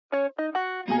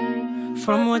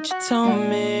From what you told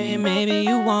me, maybe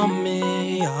you want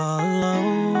me all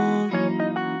alone.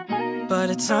 But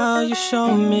it's all you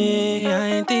show me, I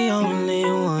ain't the only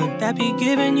one that be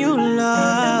giving you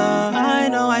love. I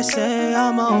know I say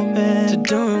I'm open to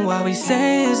doing what we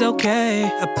say is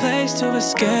okay. A place to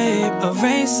escape,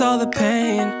 erase all the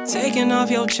pain. Taking off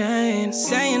your chain,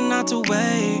 saying not to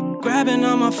wait. Grabbing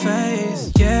on my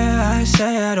face, yeah, I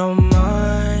say I don't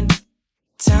mind.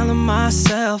 Telling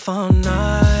myself all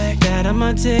night that I'm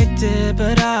addicted,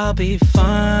 but I'll be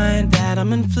fine. That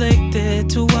I'm inflicted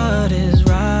to what is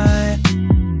right.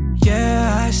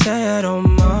 Yeah, I say I don't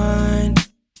mind.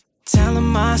 Telling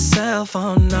myself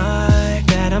all night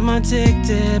that I'm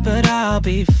addicted, but I'll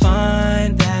be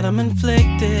fine. That I'm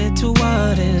inflicted to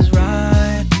what is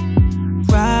right.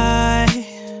 Right,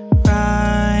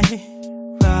 right,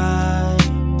 right.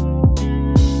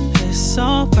 It's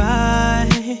alright.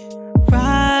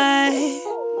 Right,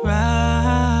 right.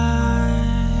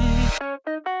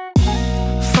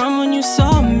 From when you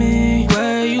saw me,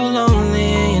 were you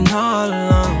lonely and all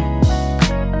alone?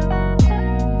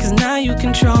 Cause now you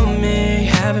control me,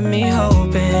 having me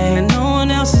hoping that no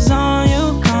one else is on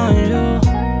you.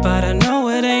 But I know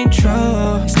it ain't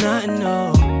true, it's nothing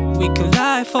new. We could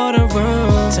lie for the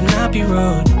room, to not be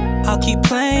rude. I'll keep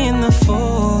playing the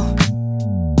fool,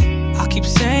 I'll keep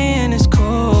saying it's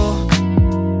cool.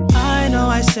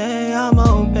 I say I'm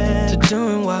open to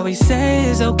doing what we say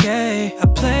is okay. A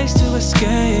place to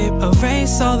escape,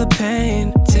 erase all the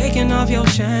pain. Taking off your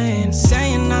chain,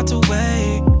 saying not to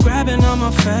wait. Grabbing on my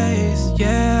face,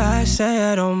 yeah, I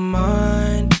say I don't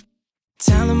mind.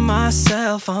 Telling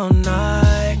myself all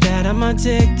night that I'm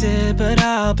addicted, but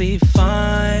I'll be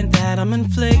fine. That I'm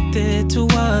inflicted to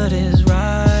what is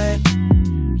right.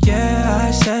 Yeah, I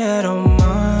say I don't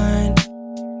mind.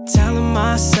 Telling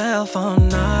myself all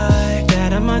night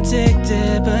that I'm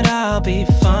addicted, but I'll be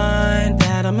fine.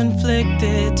 That I'm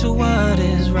inflicted to what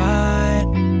is right.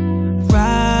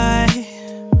 Right,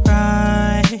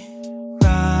 right,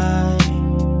 right.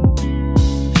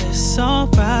 It's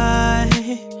alright.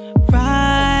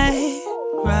 Right,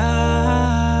 right.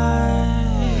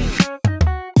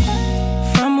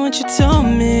 From what you told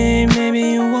me, maybe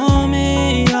you want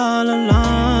me all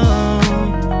alone.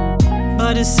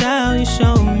 But it's how you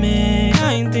show me,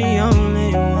 I ain't the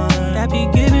only one that be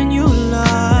giving you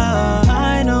love.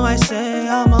 I know I say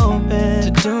I'm open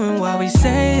to doing what we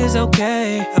say is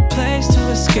okay. A place to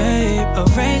escape,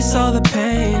 erase all the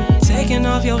pain. Taking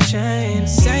off your chain,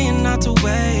 saying not to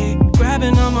wait.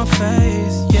 Grabbing on my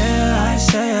face, yeah, I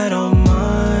say I don't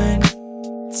mind.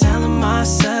 Telling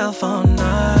myself all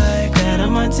night that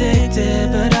I'm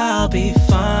addicted, but I'll be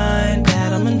fine.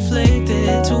 That I'm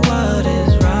inflicted to what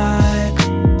is right.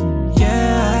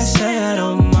 Yeah, I say I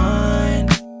don't mind.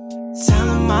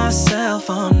 Telling myself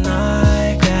all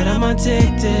night that I'm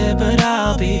addicted, but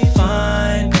I'll be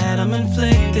fine. That I'm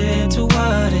inflicted to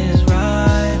what is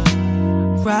right.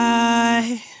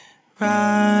 Right,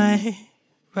 right,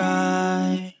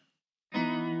 right.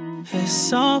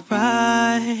 It's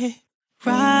alright.